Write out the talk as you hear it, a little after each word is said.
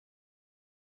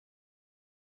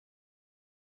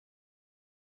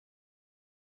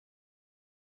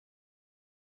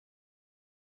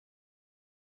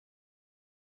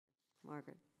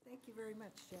Margaret. Thank you very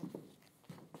much, Jen.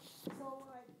 So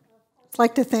I'd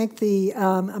like to thank the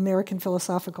American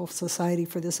Philosophical Society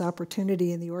for this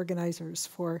opportunity and the organizers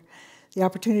for the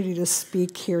opportunity to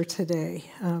speak here today.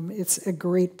 It's a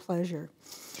great pleasure.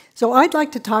 So I'd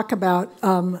like to talk about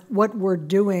what we're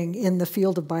doing in the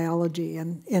field of biology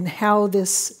and how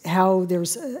there's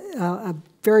a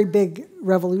very big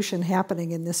revolution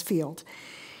happening in this field.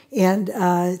 And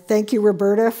thank you,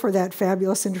 Roberta, for that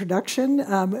fabulous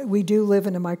introduction. We do live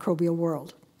in a microbial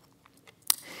world.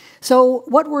 So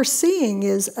what we're seeing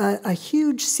is a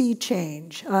huge sea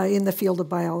change in the field of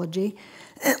biology.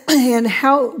 And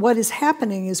what is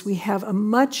happening is we have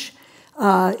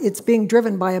it's being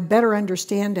driven by a better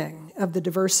understanding of the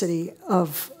diversity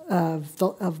of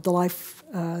the life,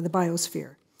 the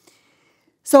biosphere.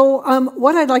 So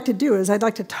what I'd like to do is I'd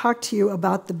like to talk to you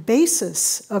about the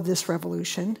basis of this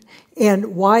revolution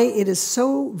and why it is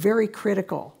so very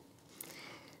critical.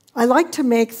 I like to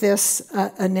make this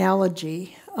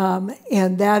analogy,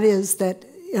 and that is that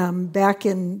back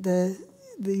in the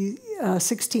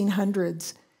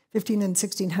 1600s, 15 and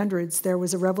 1600s, there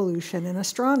was a revolution in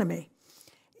astronomy.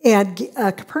 And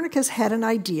Copernicus had an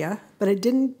idea, but it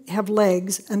didn't have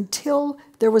legs until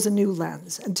there was a new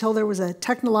lens, until there was a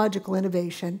technological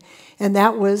innovation, and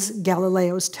that was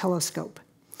Galileo's telescope.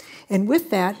 And with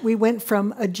that, we went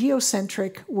from a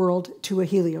geocentric world to a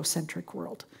heliocentric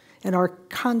world, and our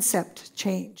concept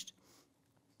changed.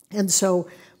 And so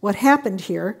what happened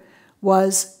here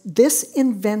was this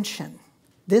invention,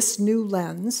 this new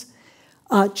lens,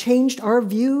 changed our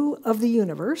view of the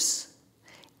universe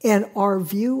and our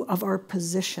view of our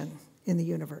position in the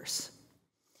universe.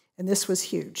 And this was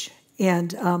huge.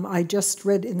 And I just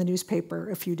read in the newspaper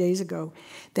a few days ago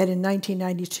that in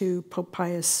 1992, Pope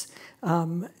Pius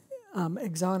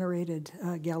exonerated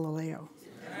Galileo.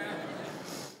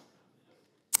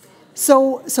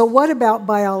 So what about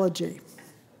biology?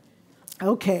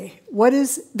 Okay, what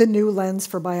is the new lens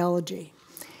for biology?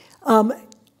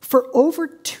 For over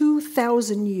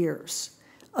 2,000 years,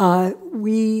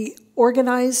 we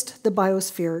organized the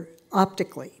biosphere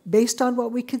optically, based on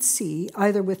what we could see,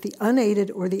 either with the unaided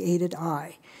or the aided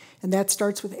eye. And that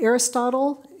starts with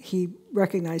Aristotle. He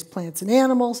recognized plants and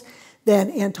animals. Then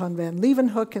Anton van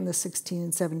Leeuwenhoek in the 16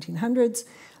 and 1700s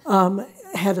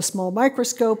had a small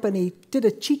microscope, and he did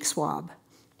a cheek swab.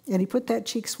 And he put that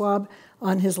cheek swab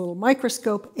on his little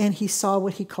microscope, and he saw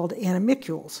what he called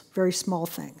animalcules, very small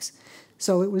things.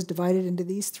 So it was divided into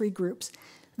these three groups.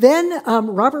 Then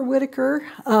Robert Whittaker,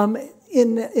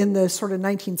 in the sort of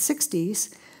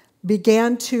 1960s,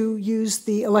 began to use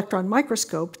the electron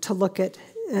microscope to look at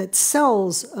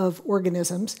cells of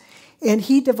organisms, and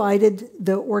he divided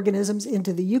the organisms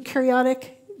into the eukaryotic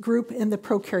group and the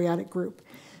prokaryotic group.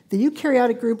 The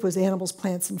eukaryotic group was animals,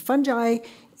 plants, and fungi,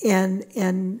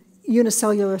 and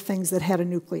unicellular things that had a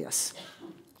nucleus.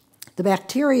 The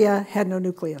bacteria had no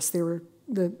nucleus. They were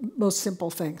the most simple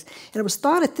things. And it was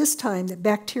thought at this time that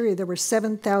bacteria, there were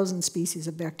 7,000 species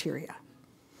of bacteria,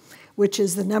 which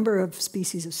is the number of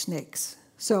species of snakes.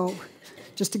 So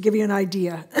just to give you an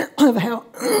idea of how,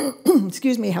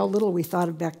 excuse me, how little we thought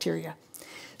of bacteria.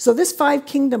 So this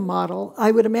five-kingdom model,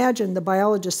 I would imagine the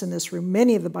biologists in this room,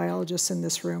 many of the biologists in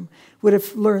this room, would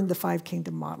have learned the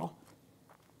five-kingdom model.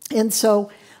 And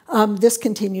so this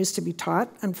continues to be taught,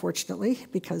 unfortunately,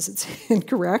 because it's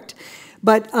incorrect.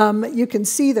 But you can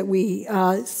see that we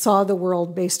saw the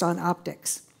world based on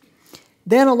optics.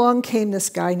 Then along came this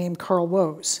guy named Carl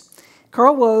Woese.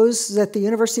 Carl Woese is at the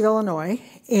University of Illinois,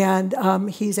 and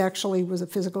he's actually was a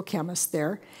physical chemist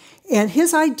there. And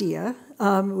his idea,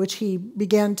 which he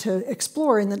began to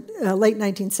explore in the late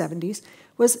 1970s,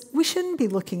 was we shouldn't be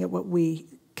looking at what we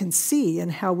can see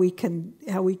and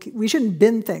we shouldn't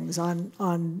bin things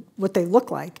on what they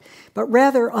look like, but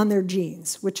rather on their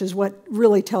genes, which is what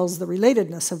really tells the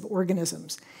relatedness of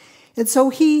organisms. And so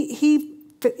he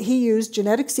used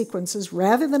genetic sequences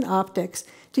rather than optics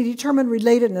to determine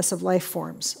relatedness of life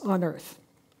forms on Earth.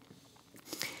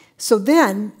 So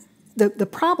then the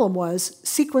problem was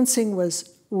sequencing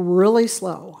was really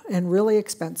slow and really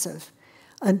expensive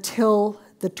until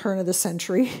the turn of the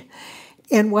century.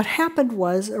 And what happened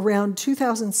was, around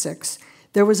 2006,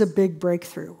 there was a big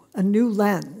breakthrough, a new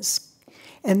lens.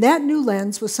 And that new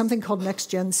lens was something called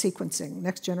next-gen sequencing,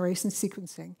 next-generation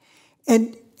sequencing.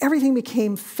 And everything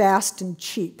became fast and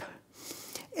cheap.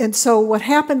 And so what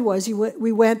happened was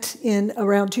we went in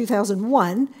around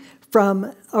 2001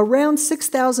 from around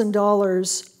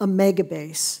 $6,000 a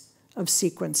megabase of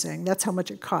sequencing, that's how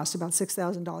much it cost, about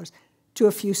 $6,000, to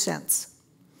a few cents.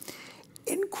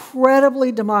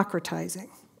 Incredibly democratizing.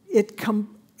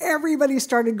 Everybody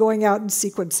started going out and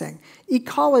sequencing.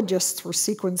 Ecologists were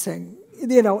sequencing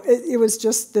it was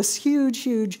just this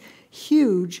huge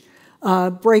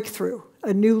breakthrough,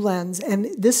 a new lens. And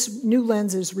this new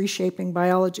lens is reshaping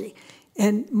biology.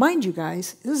 And mind you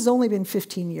guys, this has only been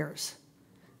 15 years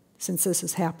since this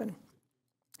has happened.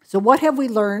 So what have we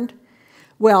learned?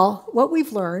 Well, what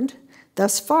we've learned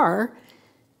thus far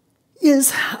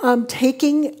is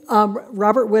taking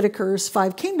Robert Whittaker's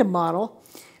five-kingdom model.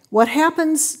 What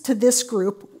happens to this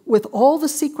group with all the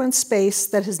sequence space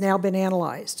that has now been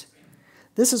analyzed?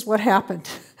 This is what happened.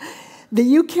 The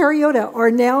eukaryote are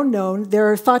now known.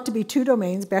 There are thought to be two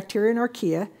domains, bacteria and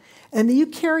archaea, and the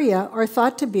eukarya are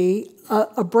thought to be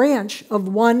a branch of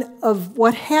one of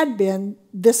what had been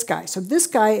this guy. So this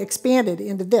guy expanded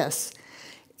into this.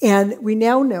 And we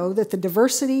now know that the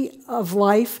diversity of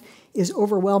life is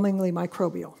overwhelmingly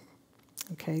microbial.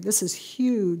 Okay, this is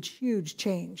huge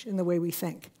change in the way we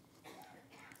think.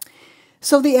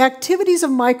 So the activities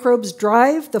of microbes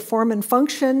drive the form and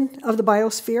function of the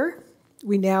biosphere.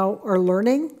 We now are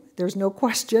learning, there's no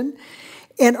question,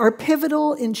 and are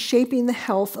pivotal in shaping the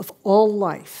health of all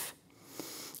life.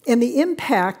 And the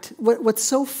impact, what's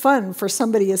so fun for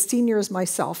somebody as senior as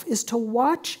myself, is to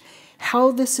watch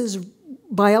how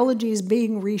biology is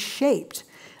being reshaped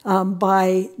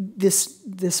by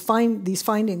these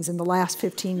findings in the last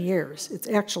 15 years. It's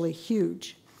actually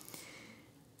huge.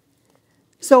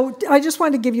 So I just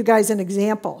wanted to give you guys an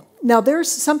example. Now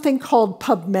there's something called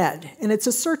PubMed, and it's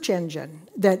a search engine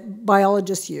that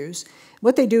biologists use.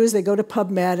 What they do is they go to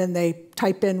PubMed and they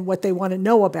type in what they want to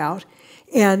know about,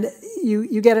 and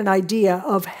you get an idea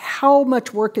of how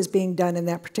much work is being done in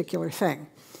that particular thing.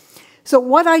 So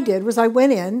what I did was I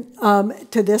went in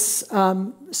to this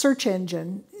search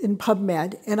engine in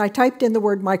PubMed, and I typed in the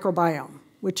word microbiome,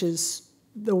 which is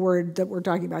the word that we're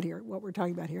talking about here, what we're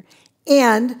talking about here,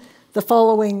 and the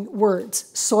following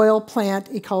words: soil, plant,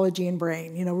 ecology, and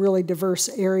brain, really diverse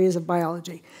areas of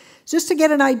biology. Just to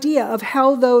get an idea of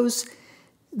how those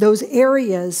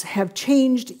areas have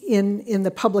changed in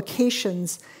the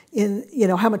publications, in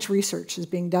how much research is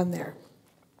being done there.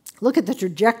 Look at the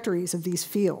trajectories of these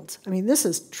fields. I mean, this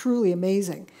is truly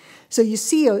amazing. So you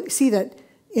see that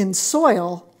in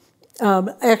soil,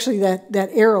 actually that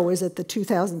arrow is at the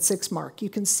 2006 mark. You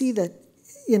can see that,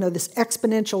 this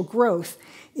exponential growth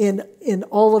in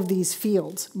all of these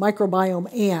fields,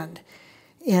 microbiome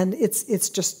and it's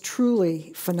just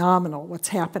truly phenomenal what's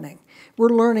happening. We're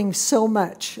learning so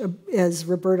much, as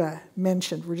Roberta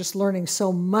mentioned. We're just learning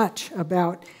so much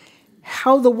about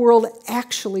how the world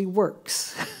actually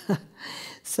works.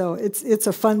 So it's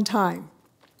a fun time.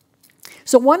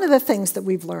 So one of the things that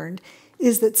we've learned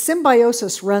is that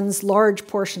symbiosis runs large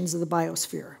portions of the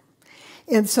biosphere.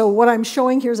 And so what I'm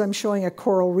showing here is I'm showing a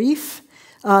coral reef,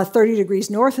 30 degrees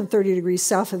north and 30 degrees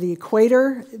south of the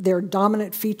equator. They're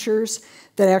dominant features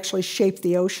that actually shape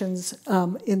the oceans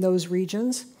in those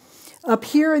regions. Up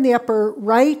here in the upper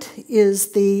right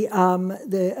is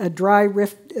a dry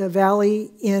rift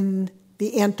valley in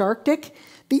the Antarctic.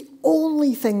 The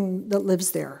only thing that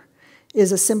lives there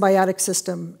is a symbiotic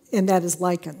system, and that is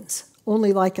lichens.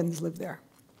 Only lichens live there,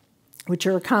 which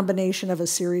are a combination of a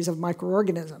series of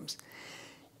microorganisms.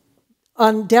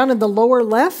 Down in the lower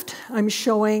left, I'm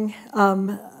showing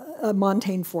a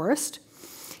montane forest,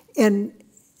 and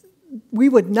we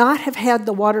would not have had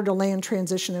the water-to-land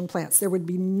transition in plants. There would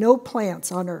be no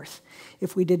plants on Earth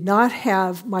if we did not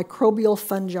have microbial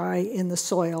fungi in the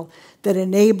soil that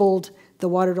enabled the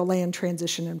water-to-land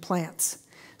transition in plants.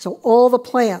 So all the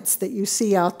plants that you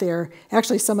see out there,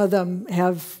 actually some of them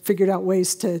have figured out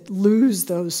ways to lose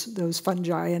those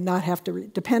fungi and not have to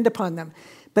depend upon them.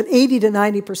 But 80 to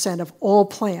 90% of all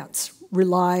plants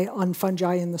rely on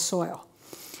fungi in the soil.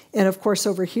 And of course,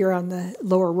 over here on the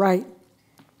lower right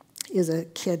is a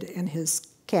kid and his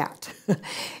cat.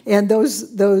 And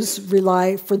those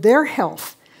rely for their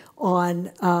health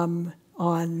on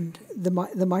the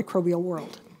microbial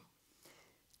world.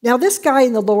 Now, this guy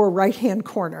in the lower right-hand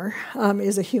corner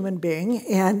is a human being,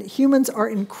 and humans are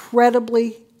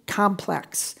incredibly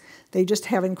complex. They just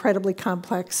have incredibly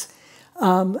complex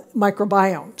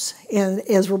microbiomes. And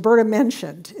as Roberta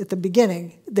mentioned at the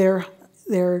beginning, they're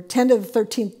 10 to the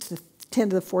 13th to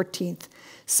 10 to the 14th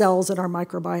cells in our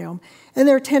microbiome, and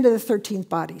they're 10 to the 13th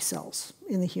body cells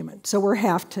in the human. So we're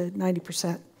half to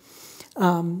 90%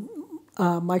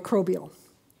 microbial.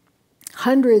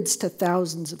 Hundreds to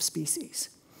thousands of species.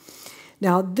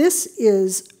 Now, this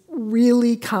is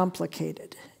really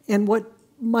complicated. And what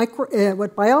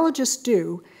biologists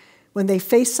do when they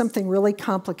face something really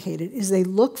complicated is they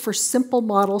look for simple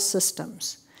model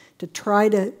systems to try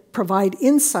to provide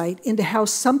insight into how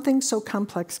something so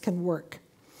complex can work.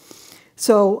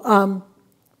 So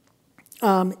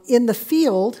in the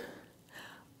field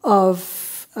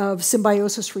of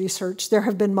symbiosis research. There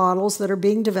have been models that are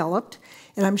being developed,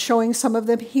 and I'm showing some of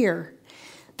them here.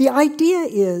 The idea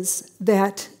is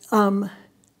that, come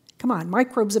on,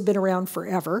 microbes have been around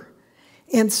forever,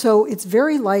 and so it's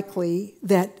very likely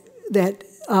that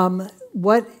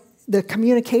what the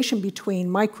communication between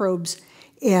microbes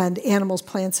and animals,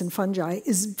 plants, and fungi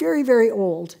is very, very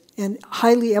old and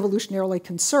highly evolutionarily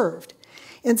conserved.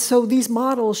 And so these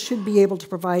models should be able to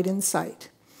provide insight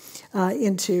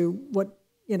into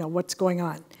what's going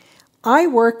on. I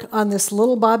work on this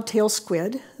little bobtail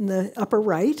squid in the upper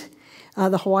right,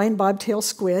 the Hawaiian bobtail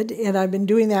squid, and I've been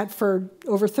doing that for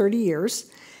over 30 years,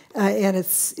 and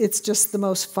it's just the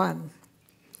most fun.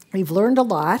 We've learned a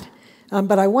lot,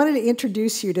 but I wanted to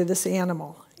introduce you to this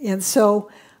animal. And so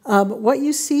what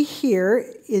you see here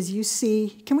is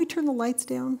can we turn the lights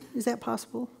down? Is that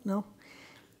possible? No?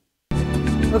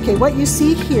 Okay, what you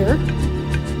see here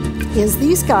is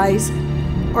these guys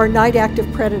are night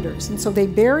active predators. And so they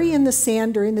bury in the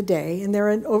sand during the day, and they're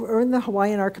over in the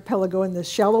Hawaiian archipelago in the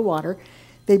shallow water.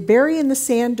 They bury in the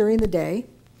sand during the day,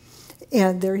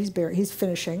 and there he's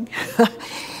finishing.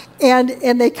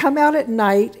 and they come out at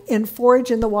night and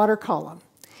forage in the water column.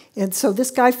 And so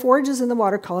this guy forages in the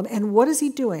water column, and what is he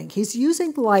doing? He's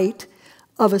using light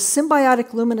of a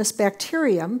symbiotic luminous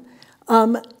bacterium,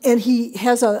 and he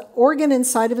has an organ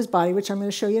inside of his body, which I'm going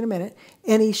to show you in a minute,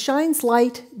 and he shines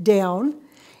light down,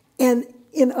 and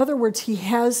in other words,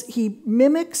 he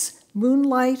mimics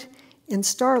moonlight and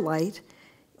starlight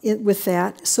with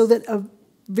that, so that a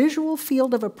visual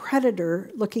field of a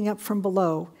predator looking up from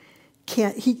below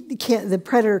the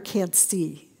predator can't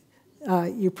see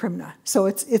Euprimna. So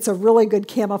it's a really good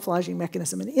camouflaging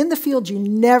mechanism. And in the field, you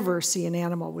never see an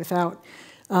animal without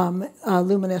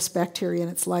luminous bacteria in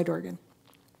its light organ.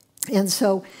 And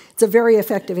so it's a very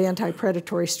effective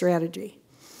anti-predatory strategy.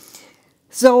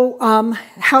 So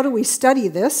how do we study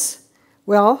this?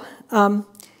 Well,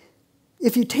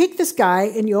 if you take this guy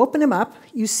and you open him up,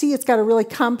 you see it's got a really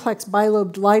complex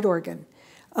bilobed light organ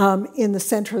in the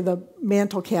center of the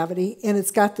mantle cavity, and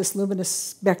it's got this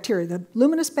luminous bacteria. The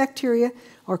luminous bacteria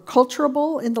are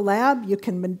culturable in the lab. You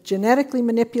can genetically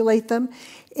manipulate them,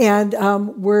 and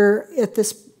at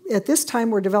this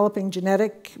time we're developing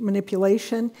genetic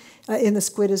manipulation in the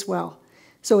squid as well.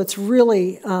 So it's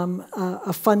really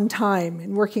a fun time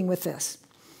in working with this.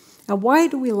 Now, why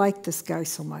do we like this guy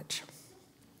so much?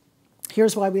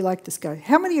 Here's why we like this guy.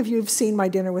 How many of you have seen My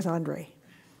Dinner with Andre?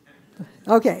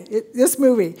 Okay, this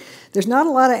movie, there's not a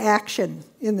lot of action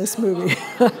in this movie.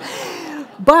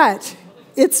 But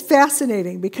it's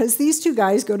fascinating because these two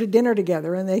guys go to dinner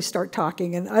together and they start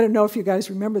talking. And I don't know if you guys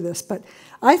remember this, but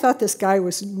I thought this guy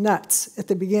was nuts at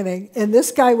the beginning, and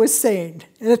this guy was sane.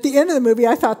 And at the end of the movie,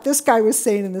 I thought this guy was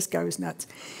sane and this guy was nuts.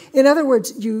 In other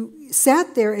words, you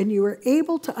sat there and you were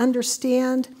able to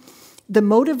understand the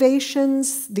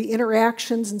motivations, the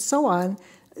interactions, and so on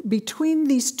between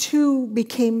these two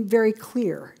became very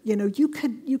clear. You know, you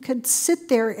could sit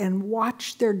there and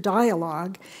watch their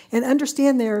dialogue and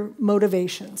understand their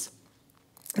motivations.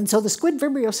 And so the squid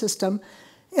Vibrio system,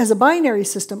 as a binary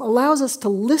system, allows us to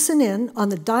listen in on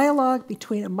the dialogue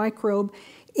between a microbe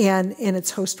and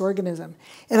its host organism.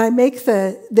 And I make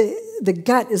the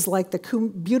gut is like the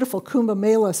beautiful Kumbh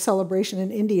Mela celebration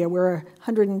in India, where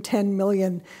 110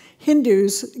 million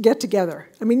Hindus get together.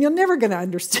 I mean, you're never going to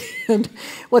understand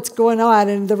what's going on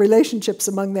and the relationships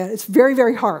among that. It's very,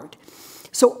 very hard.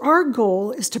 So our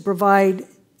goal is to provide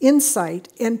insight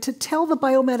and to tell the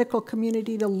biomedical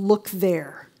community to look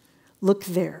there. Look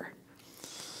there.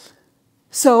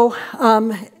 So,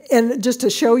 and just to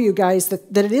show you guys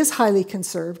that it is highly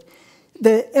conserved,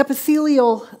 the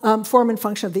epithelial form and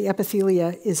function of the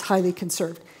epithelia is highly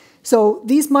conserved. So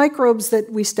these microbes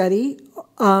that we study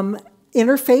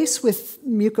interface with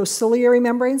mucociliary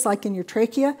membranes, like in your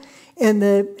trachea, and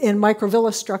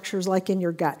microvillus structures, like in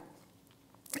your gut.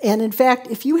 And in fact,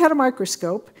 if you had a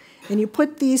microscope and you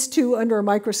put these two under a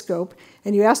microscope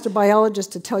and you asked a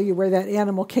biologist to tell you where that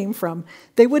animal came from,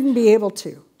 they wouldn't be able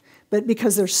to. But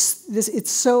because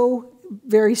it's so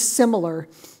very similar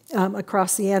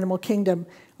across the animal kingdom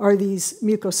are these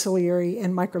mucociliary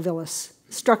and microvillus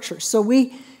structures. So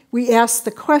we ask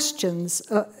the questions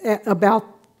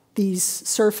about these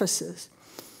surfaces.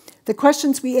 The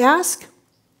questions we ask: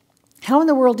 how in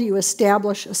the world do you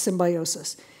establish a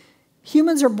symbiosis?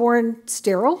 Humans are born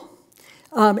sterile,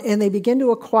 and they begin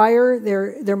to acquire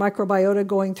their microbiota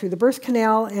going through the birth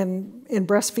canal, and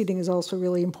breastfeeding is also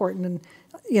really important, and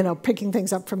picking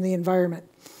things up from the environment.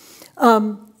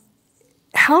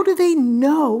 How do they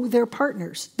know their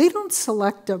partners? They don't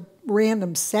select a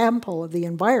random sample of the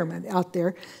environment out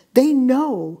there. They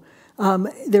know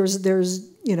There's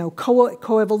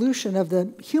coevolution of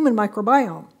the human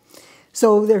microbiome.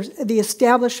 So there's the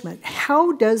establishment.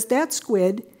 How does that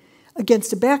squid,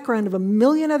 against a background of 1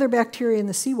 million other bacteria in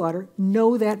the seawater,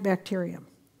 know that bacterium?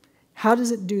 How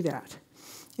does it do that?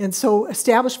 And so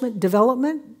establishment,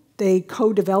 development, they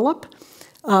co-develop.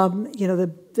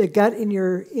 The gut in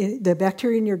the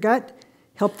bacteria in your gut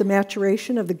help the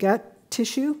maturation of the gut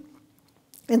tissue.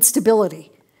 And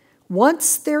stability.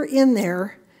 Once they're in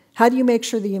there, how do you make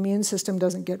sure the immune system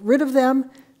doesn't get rid of them,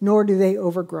 nor do they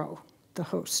overgrow the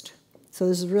host? So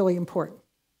this is really important.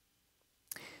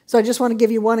 So I just want to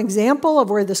give you one example of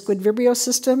where the squid vibrio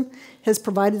system has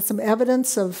provided some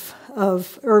evidence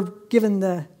or given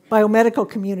the biomedical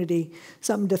community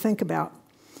something to think about.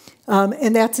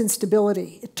 And that's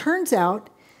instability. It turns out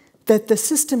that the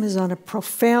system is on a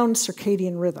profound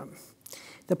circadian rhythm.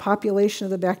 The population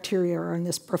of the bacteria are on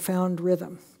this profound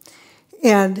rhythm.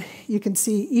 And you can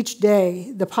see each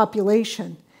day the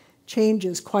population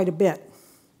changes quite a bit.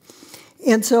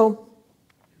 And so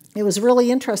it was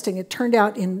really interesting. It turned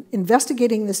out in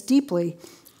investigating this deeply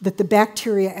that the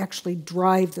bacteria actually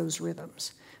drive those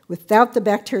rhythms. Without the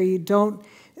bacteria, you don't,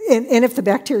 and if the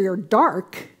bacteria are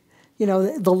dark,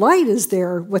 the light is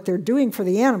there, what they're doing for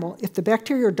the animal. If the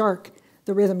bacteria are dark,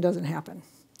 the rhythm doesn't happen.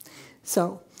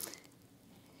 So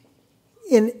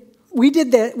we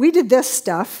did this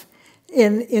stuff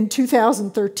in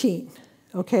 2013,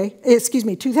 okay? Excuse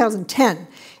me, 2010.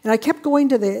 And I kept going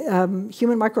to the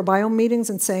human microbiome meetings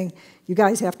and saying, you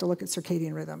guys have to look at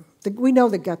circadian rhythm. We know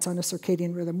the gut's on a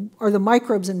circadian rhythm. Are the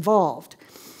microbes involved?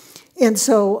 And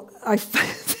so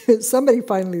somebody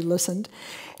finally listened,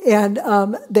 and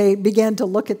they began to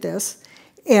look at this.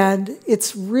 And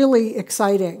it's really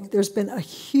exciting. There's been a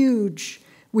huge,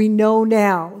 we know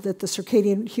now that the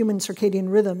human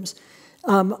circadian rhythms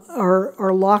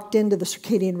are locked into the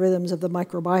circadian rhythms of the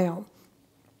microbiome.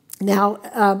 Now,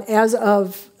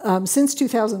 since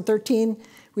 2013,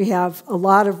 we have a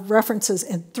lot of references,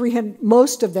 and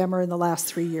most of them are in the last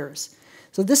 3 years.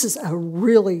 So this is a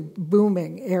really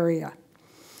booming area.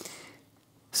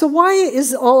 So why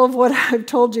is all of what I've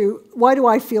told you, why do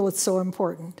I feel it's so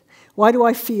important? Why do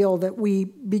I feel that we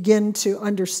begin to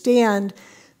understand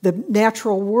the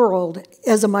natural world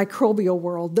as a microbial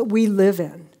world that we live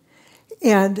in?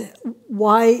 And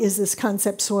why is this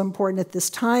concept so important at this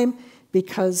time?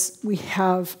 Because we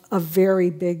have a very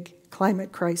big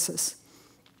climate crisis.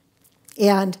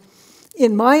 And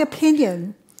in my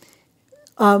opinion,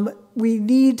 we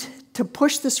need to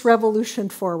push this revolution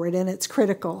forward, and it's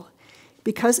critical.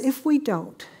 Because if we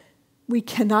don't, we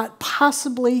cannot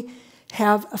possibly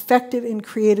have effective and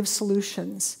creative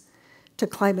solutions to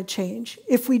climate change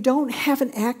if we don't have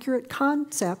an accurate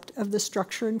concept of the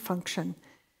structure and function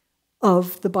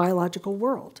of the biological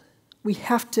world. We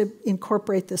have to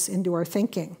incorporate this into our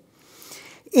thinking.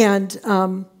 And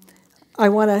I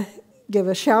want to give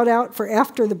a shout out for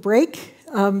after the break.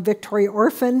 Victoria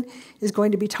Orphan is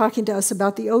going to be talking to us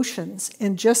about the oceans.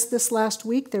 And just this last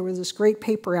week, there was this great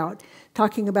paper out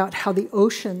talking about how the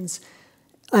oceans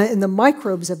and the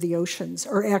microbes of the oceans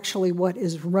are actually what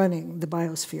is running the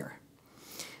biosphere.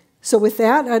 So with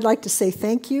that, I'd like to say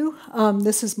thank you.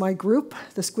 This is my group,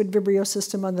 the Squid Vibrio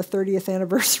System on the 30th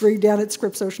anniversary down at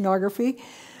Scripps Oceanography,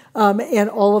 and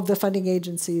all of the funding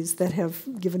agencies that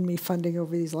have given me funding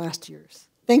over these last years.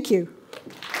 Thank you.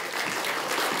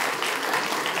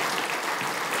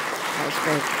 That was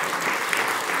great.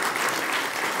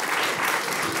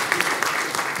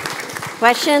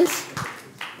 Questions?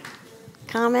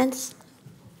 Comments?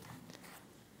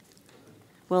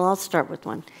 Well, I'll start with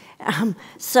one. This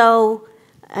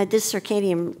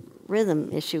circadian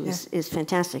rhythm issue is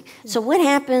fantastic. Yeah. So what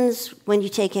happens when you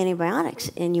take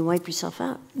antibiotics and you wipe yourself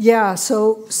out? Yeah,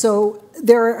 so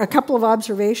there are a couple of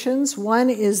observations. One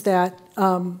is that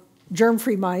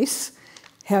germ-free mice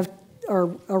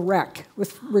are a wreck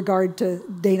with regard to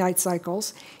day-night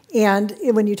cycles. And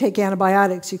when you take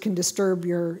antibiotics, you can disturb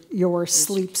your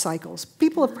sleep cycles.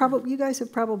 You guys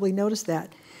have probably noticed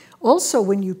that. Also,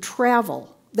 when you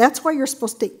travel, that's why you're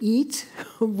supposed to eat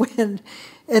when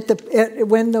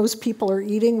those people are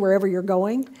eating wherever you're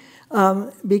going,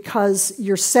 because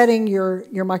you're setting your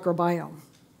microbiome.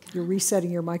 You're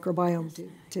resetting your microbiome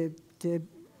to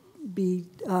be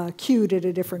cued at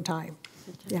a different time.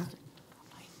 Yeah.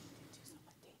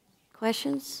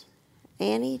 Questions?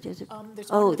 Annie? There's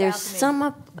some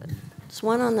up. There's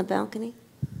one on the balcony.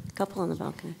 A couple on the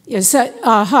balcony. Yes. Hi.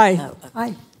 Oh, okay.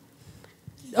 Hi.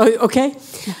 Oh, okay.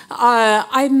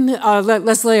 I'm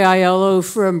Leslie Aiello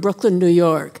from Brooklyn, New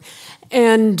York.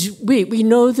 And we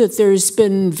know that there's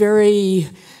been very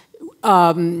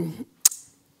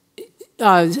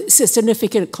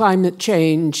significant climate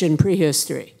change in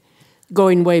prehistory,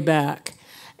 going way back.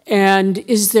 And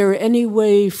is there any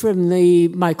way from the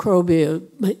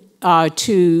microbiome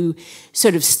to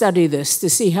sort of study this, to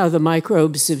see how the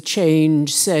microbes have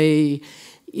changed, say,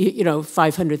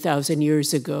 500,000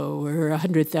 years ago or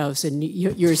 100,000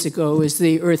 years ago as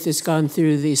the Earth has gone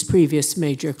through these previous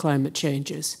major climate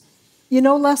changes?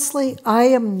 Leslie, I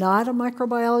am not a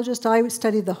microbiologist. I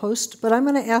study the host, but I'm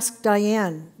going to ask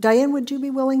Diane. Diane, would you be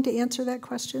willing to answer that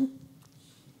question?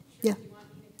 Yeah.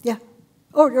 Yeah.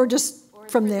 Or just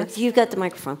from there. You've got the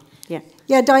microphone. Yeah.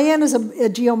 Yeah, Diane is a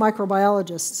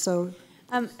geomicrobiologist, so.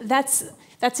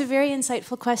 That's a very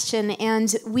insightful question,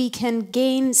 and we can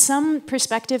gain some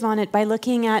perspective on it by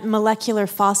looking at molecular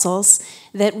fossils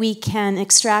that we can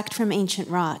extract from ancient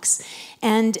rocks.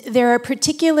 And there are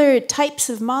particular types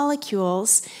of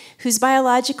molecules whose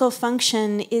biological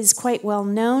function is quite well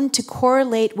known to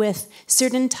correlate with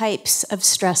certain types of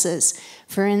stresses,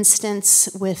 for instance,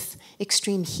 with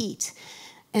extreme heat.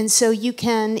 And so you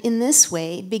can, in this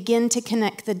way, begin to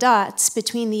connect the dots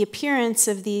between the appearance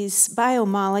of these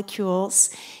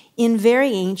biomolecules in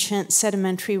very ancient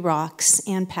sedimentary rocks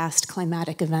and past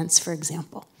climatic events, for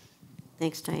example.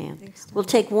 Thanks, Diane. We'll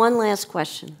take one last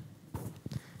question.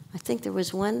 I think there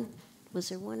was one. Was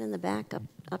there one in the back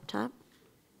up top?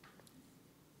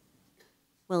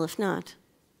 Well, if not.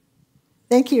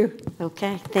 Thank you.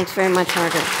 Okay. Thanks very much,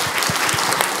 Margaret.